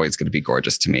moments is always going to be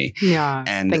gorgeous to me. Yeah.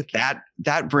 And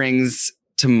that brings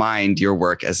to mind your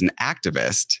work as an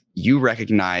activist. You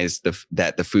recognize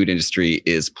that the food industry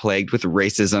is plagued with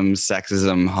racism,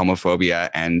 sexism,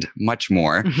 homophobia, and much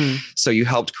more. Mm-hmm. So you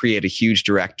helped create a huge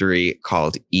directory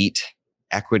called Eat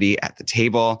Equity at the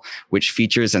Table, which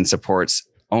features and supports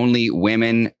only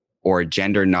women or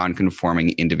gender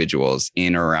non-conforming individuals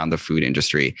in or around the food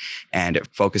industry. And it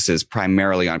focuses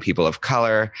primarily on people of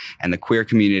color and the queer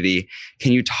community.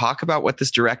 Can you talk about what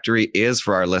this directory is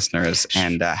for our listeners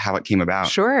and how it came about?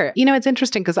 Sure. It's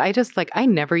interesting because I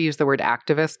never use the word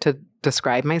activist to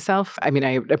describe myself. I mean,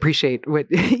 I appreciate what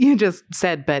you just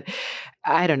said, but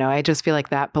I don't know. I just feel like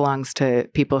that belongs to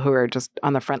people who are just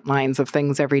on the front lines of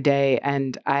things every day.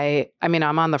 And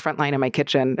I'm on the front line in my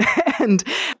kitchen. And,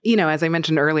 as I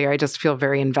mentioned earlier, I just feel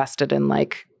very invested in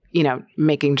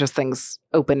making just things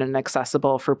open and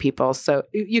accessible for people. So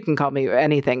you can call me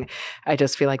anything. I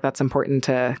just feel like that's important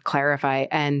to clarify.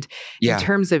 And in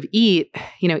terms of eat,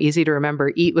 easy to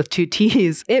remember, eat with 2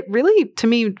 T's, it really, to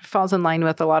me, falls in line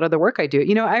with a lot of the work I do.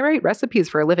 I write recipes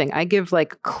for a living. I give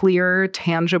clear,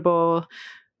 tangible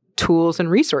tools and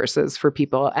resources for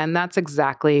people. And that's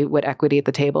exactly what Equity at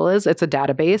the Table is. It's a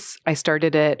database. I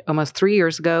started it almost 3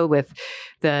 years ago with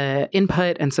the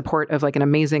input and support of an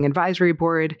amazing advisory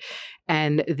board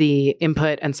and the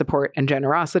input and support and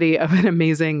generosity of an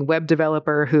amazing web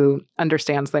developer who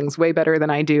understands things way better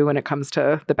than I do when it comes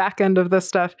to the back end of this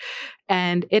stuff.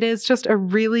 And it is just a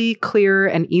really clear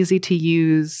and easy to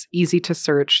use, easy to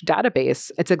search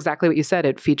database. It's exactly what you said.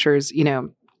 It features,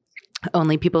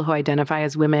 only people who identify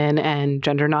as women and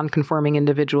gender nonconforming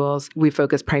individuals. We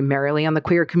focus primarily on the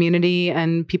queer community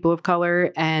and people of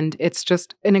color. And it's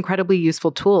just an incredibly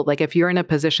useful tool. If you're in a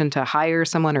position to hire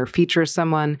someone or feature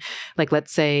someone,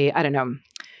 let's say, I don't know,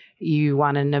 you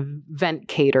want an event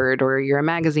catered, or you're a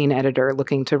magazine editor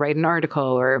looking to write an article,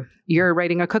 or you're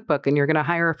writing a cookbook and you're going to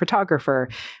hire a photographer,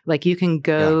 you can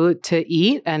go to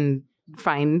Eat and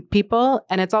find people.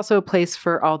 And it's also a place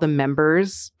for all the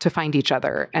members to find each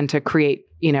other and to create,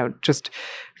 just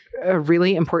a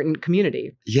really important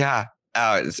community. Yeah.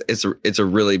 It's a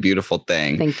really beautiful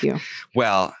thing. Thank you.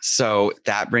 Well, so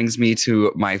that brings me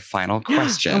to my final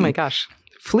question. Oh my gosh.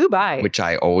 Flew by. Which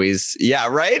I always,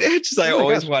 right? I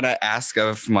always want to ask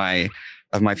of my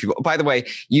people. By the way,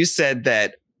 you said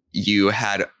that you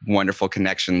had wonderful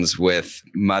connections with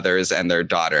mothers and their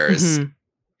daughters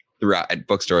at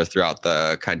bookstores throughout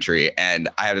the country. And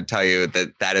I have to tell you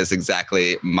that is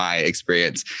exactly my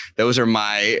experience. Those are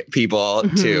my people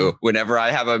too. Whenever I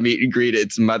have a meet and greet,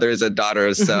 it's mothers and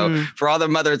daughters. So for all the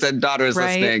mothers and daughters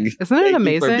listening, isn't it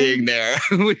amazing for being there?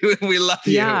 we love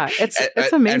you. Yeah, it's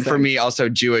amazing. And for me, also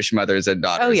Jewish mothers and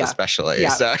daughters, especially. Yeah.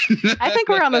 So I think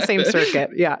we're on the same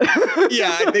circuit. Yeah.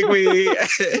 Yeah, I think we...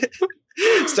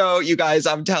 So you guys,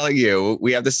 I'm telling you,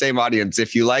 we have the same audience.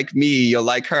 If you like me, you'll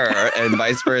like her and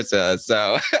vice versa.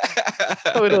 So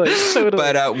Totally.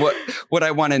 But what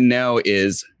I want to know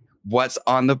is what's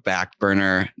on the back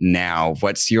burner now?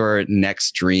 What's your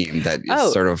next dream that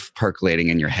is sort of percolating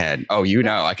in your head? Oh,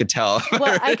 I could tell.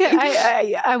 Well,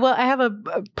 I have a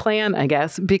plan, I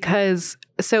guess, because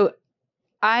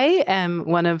I am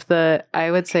one of the,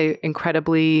 I would say,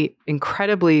 incredibly,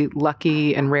 incredibly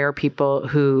lucky and rare people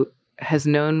who has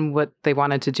known what they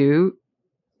wanted to do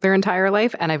their entire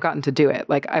life, and I've gotten to do it.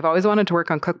 Like, I've always wanted to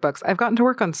work on cookbooks. I've gotten to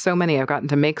work on so many. I've gotten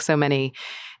to make so many.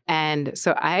 And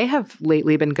so I have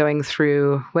lately been going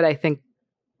through what I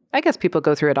guess people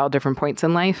go through at all different points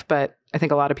in life, but I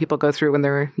think a lot of people go through when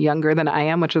they're younger than I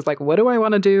am, which is like, what do I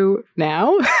want to do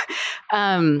now?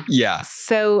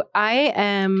 So I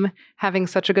am having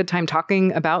such a good time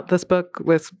talking about this book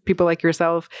with people like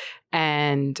yourself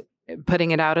and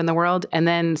putting it out in the world. And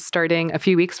then starting a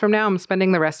few weeks from now, I'm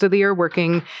spending the rest of the year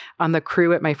working on the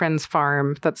crew at my friend's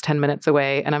farm that's 10 minutes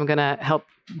away. And I'm going to help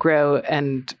grow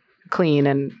and clean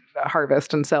and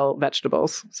harvest and sell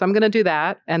vegetables. So I'm going to do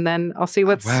that. And then I'll see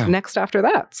what's next after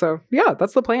that. So yeah,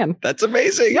 that's the plan. That's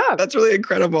amazing. Yeah. That's really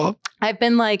incredible. I've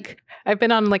been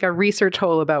on like a research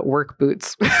hole about work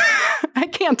boots. I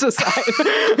can't decide.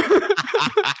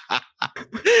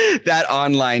 That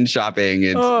online shopping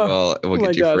will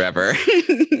get you forever.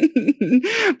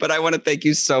 But I want to thank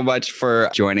you so much for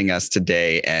joining us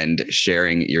today and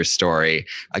sharing your story.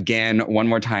 Again, one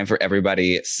more time for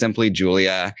everybody, Simply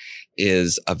Julia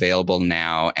is available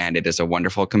now, and it is a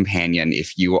wonderful companion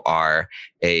if you are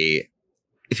a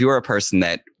person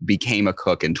that became a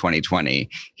cook in 2020.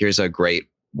 Here's a great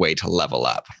way to level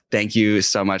up. Thank you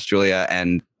so much, Julia,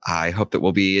 and I hope that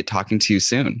we'll be talking to you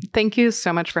soon. Thank you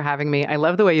so much for having me. I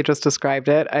love the way you just described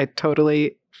it. I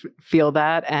totally feel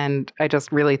that. And I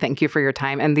just really thank you for your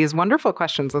time and these wonderful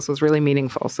questions. This was really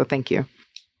meaningful. So thank you.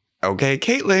 Okay,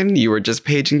 Caitlin, you were just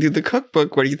paging through the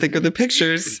cookbook. What do you think of the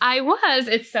pictures? I was.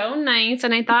 It's so nice.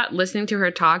 And I thought listening to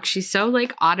her talk, she's so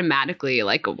like automatically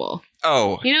likable.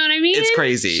 Oh. You know what I mean? It's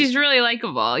crazy. She's really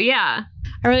likable. Yeah.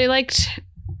 I really liked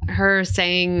her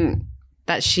saying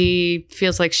that she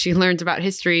feels like she learns about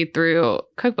history through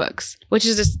cookbooks, which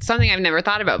is just something I've never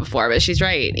thought about before. But she's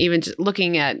right. Even just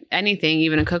looking at anything,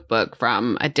 even a cookbook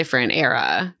from a different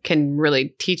era can really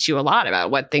teach you a lot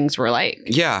about what things were like.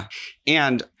 Yeah.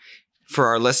 And for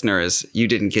our listeners, you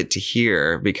didn't get to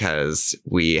hear because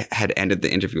we had ended the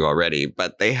interview already,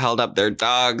 but they held up their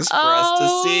dogs for us to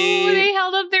see. They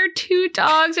held up their 2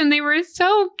 dogs and they were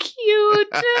so cute.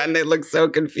 And they looked so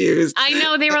confused. I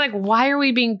know. They were like, why are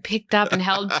we being picked up and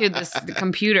held to the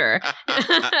computer?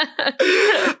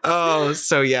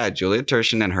 So yeah, Julia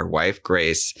Turshen and her wife,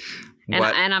 Grace.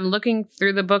 And I'm looking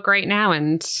through the book right now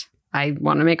and I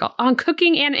want to make on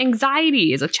cooking and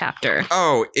anxiety is a chapter.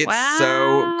 Oh, it's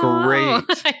so great.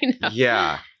 I know.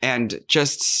 Yeah. And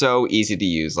just so easy to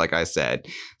use, like I said.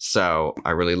 So I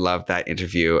really love that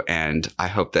interview. And I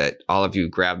hope that all of you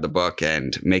grab the book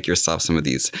and make yourself some of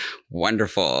these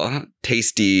wonderful,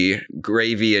 tasty,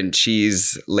 gravy and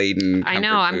cheese laden. I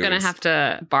know. I'm going to have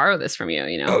to borrow this from you,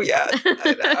 Oh, yeah.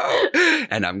 I know.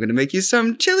 And I'm going to make you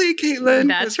some chili, Caitlin.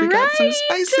 That's right. We got some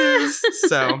spices.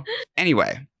 So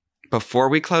anyway. Before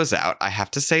we close out, I have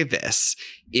to say this.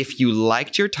 If you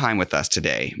liked your time with us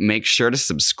today, make sure to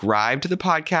subscribe to the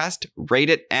podcast, rate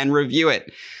it, and review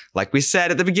it. Like we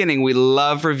said at the beginning, we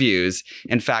love reviews.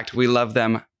 In fact, we love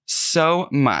them so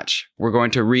much. We're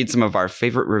going to read some of our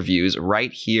favorite reviews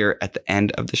right here at the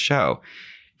end of the show.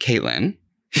 Caitlin.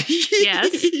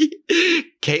 Yes?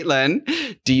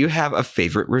 Caitlin, do you have a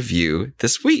favorite review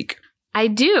this week? I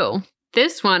do.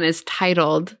 This one is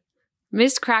titled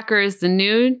Miss Cracker is the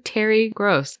new Terry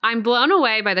Gross. I'm blown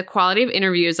away by the quality of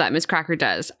interviews that Miss Cracker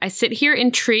does. I sit here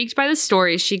intrigued by the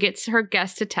stories she gets her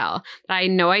guests to tell that I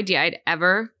had no idea I'd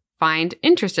ever find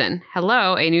interest in.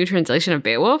 Hello, a new translation of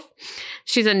Beowulf.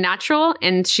 She's a natural,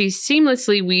 and she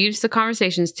seamlessly weaves the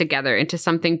conversations together into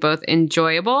something both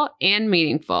enjoyable and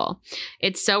meaningful.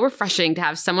 It's so refreshing to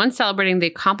have someone celebrating the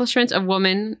accomplishments of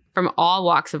women from all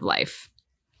walks of life.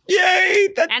 Yay!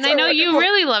 And I know you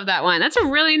really love that one. That's a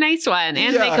really nice one.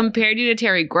 And they compared you to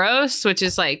Terry Gross, which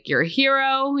is like your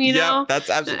hero, you know? Yeah, that's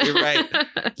absolutely right.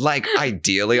 Like,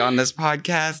 ideally on this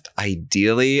podcast, I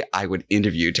would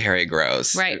interview Terry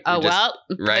Gross. Right. Put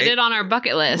it on our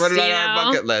bucket list. Put it on our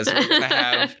bucket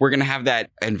list. We're gonna have that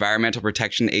Environmental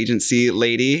Protection Agency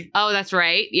lady. Oh, that's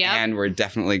right. Yeah. And we're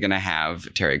definitely gonna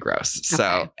have Terry Gross.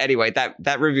 So anyway,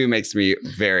 that review makes me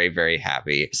very, very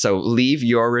happy. So leave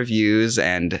your reviews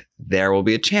and there will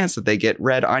be a chance that they get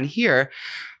read on here.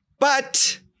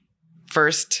 But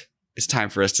first, it's time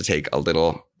for us to take a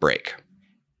little break.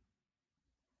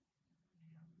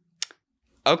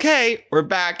 Okay, we're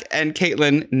back. And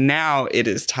Caitlin, now it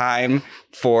is time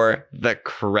for the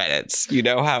credits. You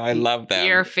know how I love them.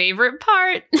 Your favorite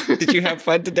part. Did you have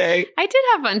fun today? I did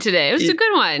have fun today. It was a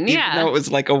good one. Yeah. Even though it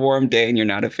was like a warm day and you're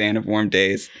not a fan of warm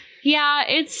days. Yeah,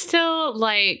 it's still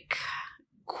like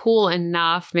cool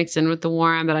enough mixed in with the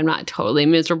warm, but I'm not totally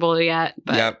miserable yet.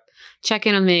 But check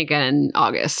in with me again in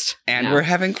August. And we're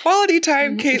having quality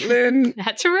time, Caitlin.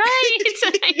 That's right.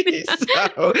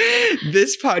 So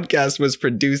this podcast was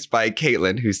produced by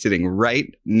Caitlin, who's sitting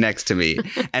right next to me.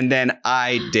 And then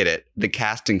I did it. The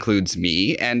cast includes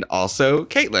me and also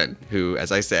Caitlin, who,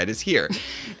 as I said, is here.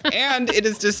 And it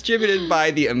is distributed by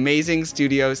the amazing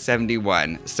Studio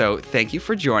 71. So thank you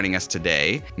for joining us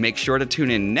today. Make sure to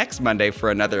tune in next Monday for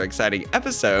another exciting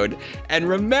episode. And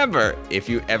remember, if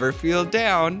you ever feel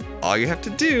down, all you have to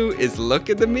do is look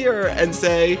in the mirror and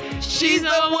say, "She's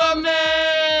a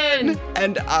woman!"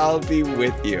 And I'll be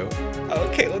with you. Oh,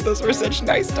 Caitlin, those were such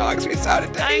nice talks we saw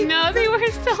today. I know, they were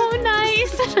so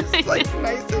nice. Like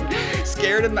nice and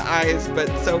scared in the eyes, but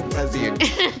so fuzzy.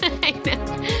 I know.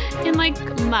 And like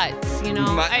mutts, you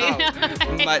know.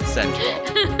 Mutt Central.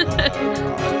 Oh,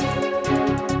 God.